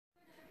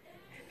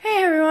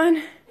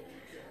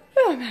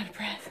I'm out of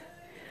breath.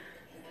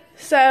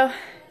 So,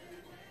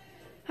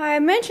 I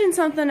mentioned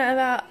something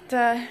about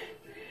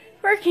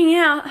working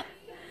out.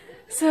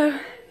 So,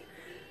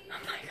 oh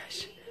my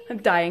gosh, I'm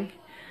dying.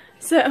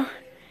 So,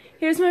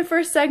 here's my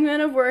first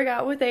segment of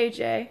workout with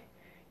AJ.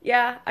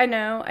 Yeah, I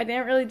know, I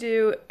didn't really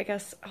do, I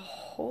guess, a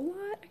whole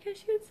lot, I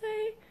guess you would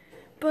say.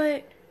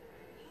 But,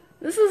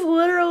 this is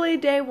literally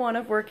day one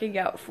of working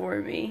out for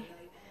me.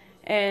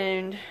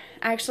 And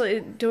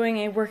actually doing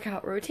a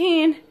workout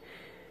routine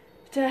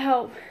to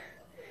help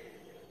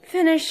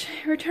finish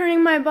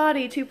returning my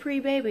body to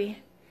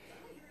pre-baby.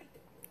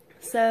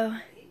 So,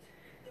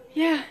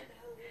 yeah.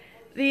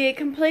 The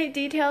complete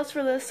details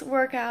for this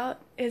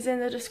workout is in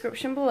the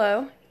description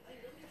below.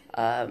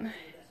 And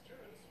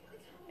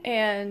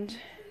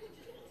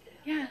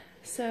yeah,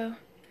 so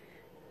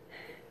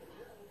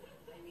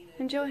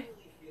enjoy.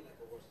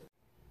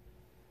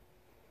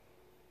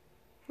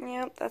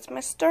 Yep, that's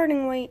my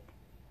starting weight.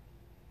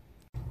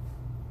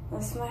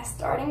 That's my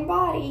starting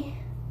body.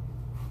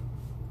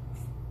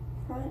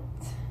 Front.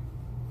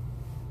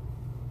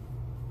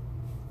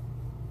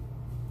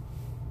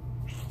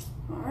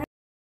 Alright.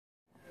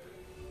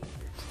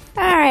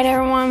 Alright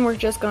everyone, we're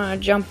just gonna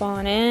jump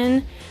on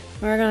in.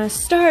 We're gonna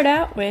start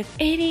out with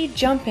 80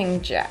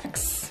 jumping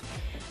jacks.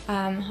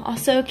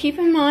 Also keep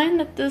in mind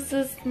that this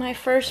is my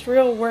first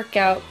real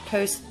workout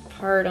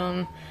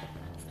postpartum.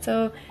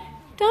 So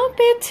don't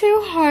be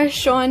too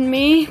harsh on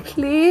me,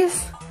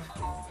 please.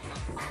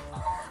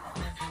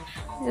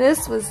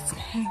 This was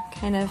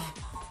kind of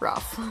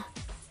rough.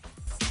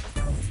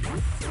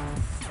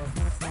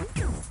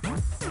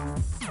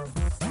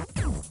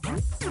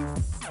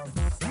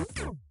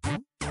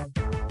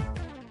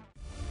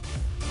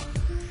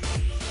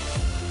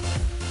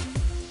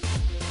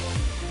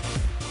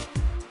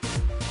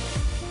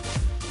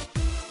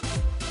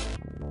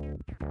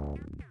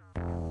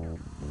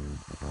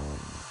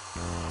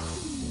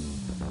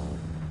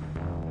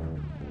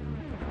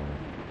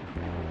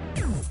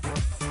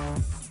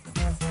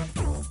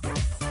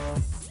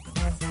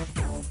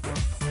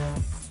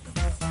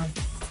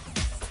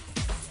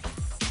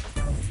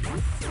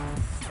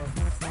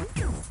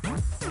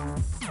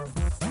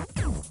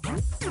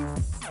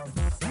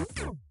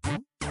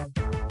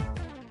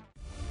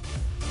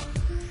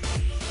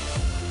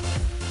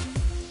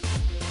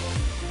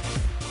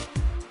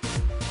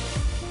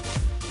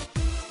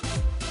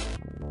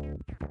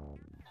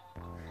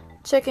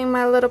 Checking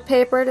my little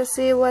paper to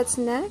see what's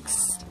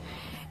next.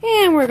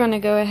 And we're going to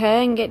go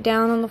ahead and get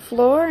down on the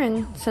floor,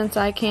 and since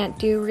I can't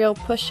do real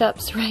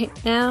push-ups right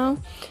now,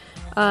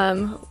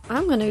 I'm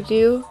going to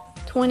do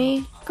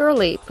 20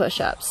 girly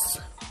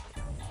push-ups.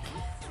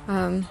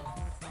 I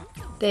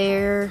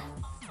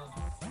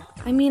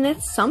mean,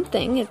 it's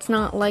something. It's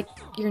not like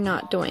you're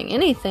not doing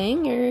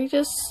anything. You're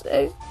just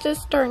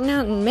starting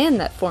out, and man,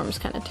 that form's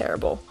kind of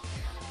terrible.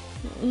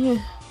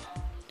 Yeah.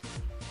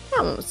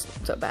 That one was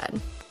so bad.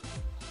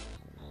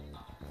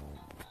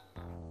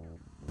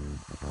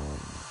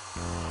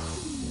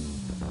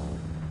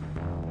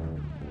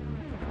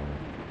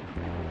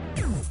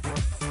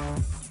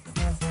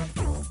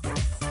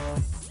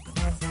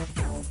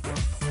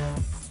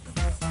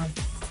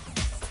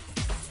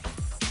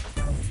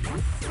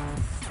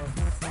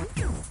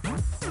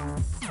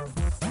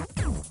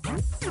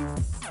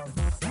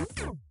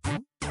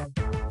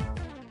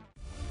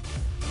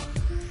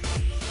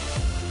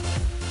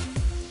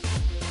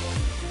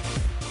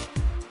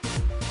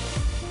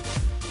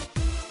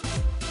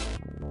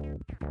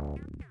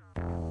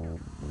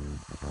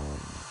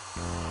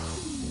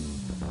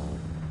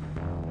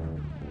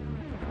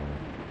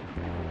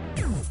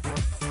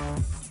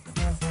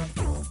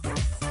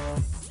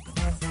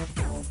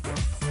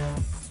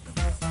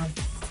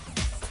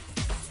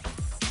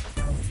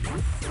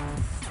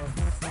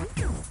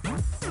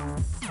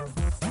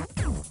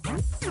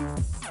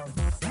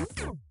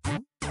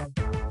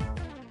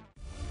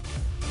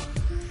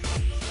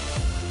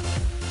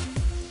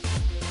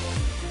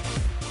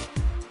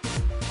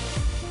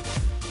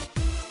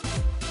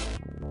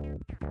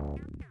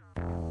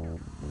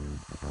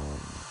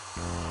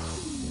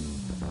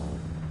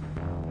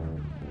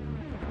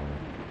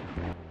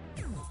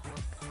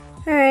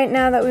 Alright,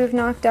 now that we've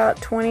knocked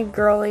out 20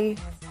 girly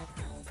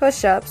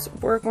push-ups,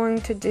 we're going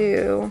to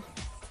do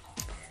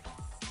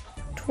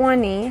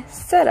 20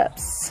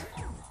 sit-ups.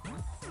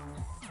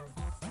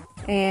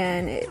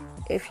 And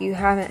if you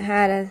haven't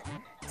had a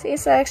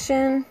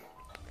C-section,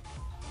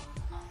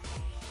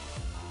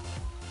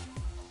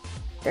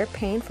 they're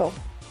painful.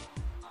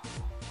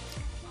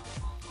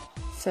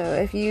 So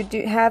if you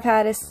have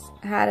had a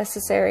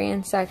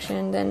cesarean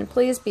section, then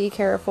please be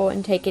careful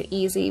and take it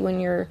easy when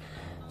you're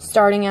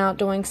starting out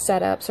doing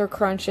setups or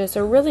crunches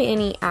or really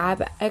any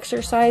ab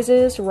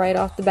exercises right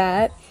off the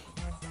bat,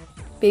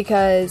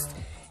 because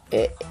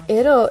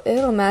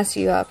it'll mess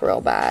you up real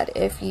bad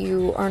if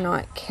you are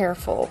not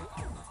careful.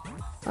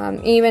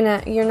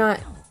 You're not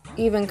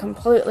even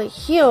completely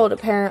healed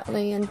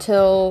apparently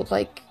until,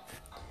 like,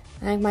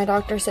 I think my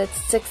doctor said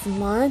 6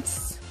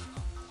 months.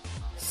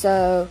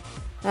 So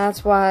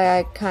that's why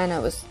I kind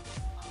of was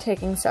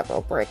taking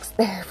several breaks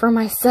there for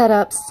my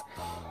setups.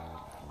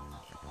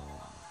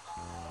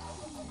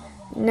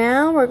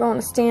 Now we're going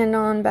to stand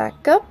on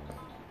back up,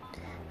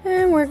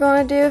 and we're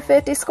going to do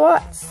 50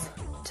 squats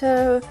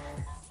to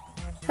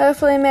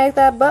hopefully make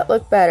that butt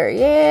look better.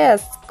 Yeah,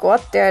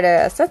 squat that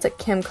ass. That's a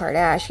Kim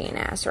Kardashian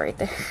ass right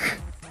there.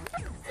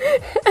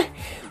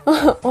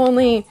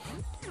 Only,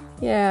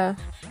 yeah.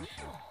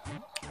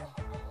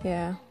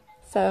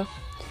 So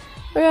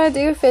we're going to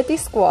do 50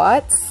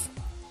 squats.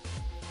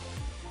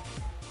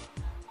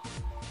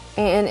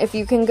 And if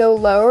you can go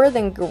lower,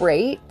 then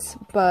great.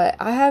 But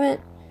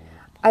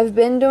I've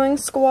been doing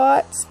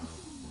squats,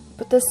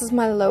 but this is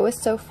my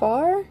lowest so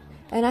far.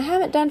 And I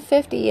haven't done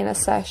 50 in a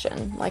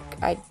session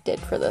like I did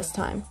for this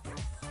time.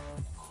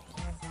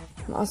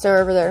 I'm also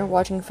over there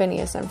watching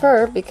Phineas and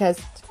Ferb because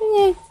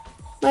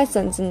my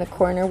son's in the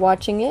corner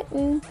watching it,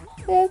 and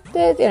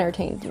it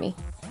entertained me.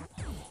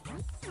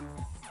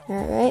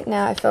 Alright,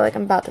 now I feel like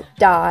I'm about to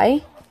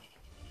die.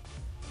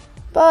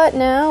 But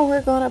now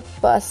we're going to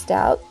bust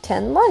out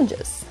 10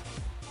 lunges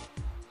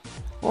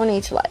on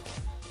each leg.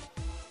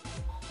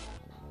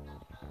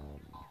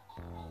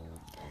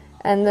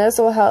 And this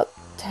will help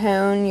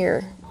tone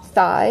your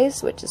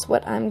thighs, which is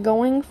what I'm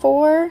going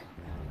for.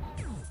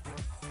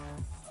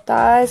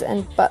 Thighs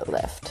and butt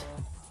lift.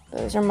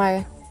 Those are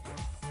my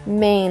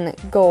main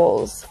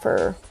goals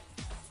for...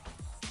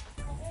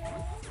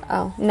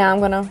 Oh, now I'm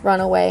going to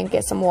run away and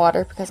get some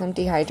water because I'm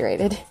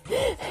dehydrated.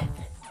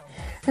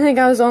 I think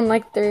I was on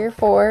like 3 or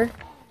 4. And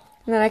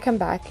then I come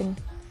back and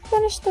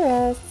finish the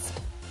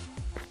rest.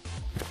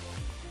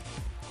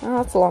 Oh,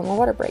 that's a long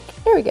water break.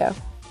 There we go.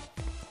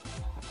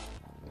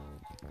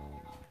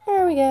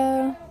 There we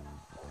go.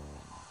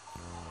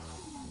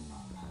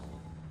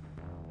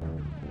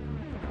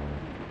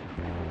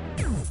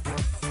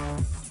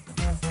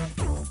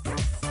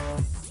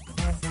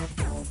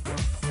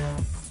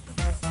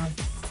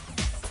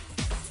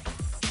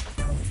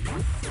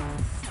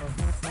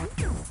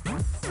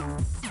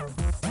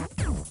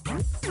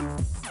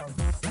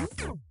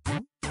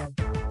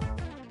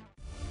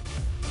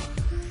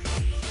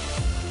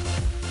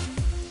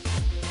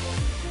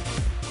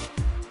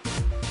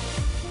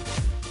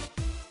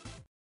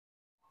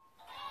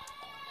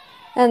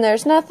 And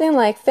there's nothing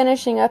like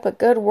finishing up a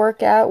good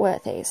workout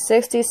with a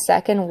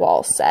 60-second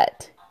wall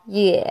set.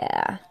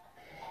 Yeah.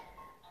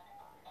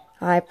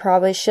 I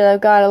probably should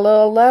have got a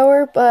little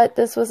lower, but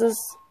this was as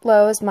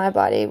low as my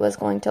body was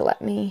going to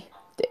let me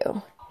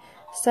do.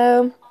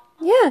 So,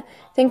 yeah.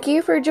 Thank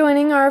you for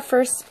joining our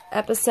first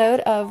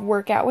episode of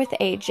Workout with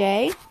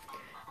AJ.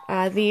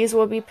 These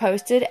will be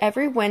posted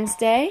every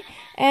Wednesday,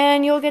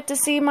 and you'll get to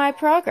see my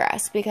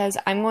progress because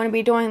I'm going to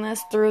be doing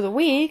this through the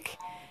week.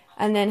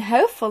 And then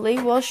hopefully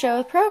we'll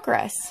show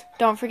progress.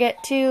 Don't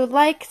forget to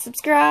like,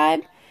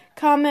 subscribe,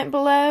 comment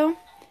below.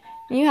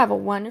 You have a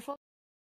wonderful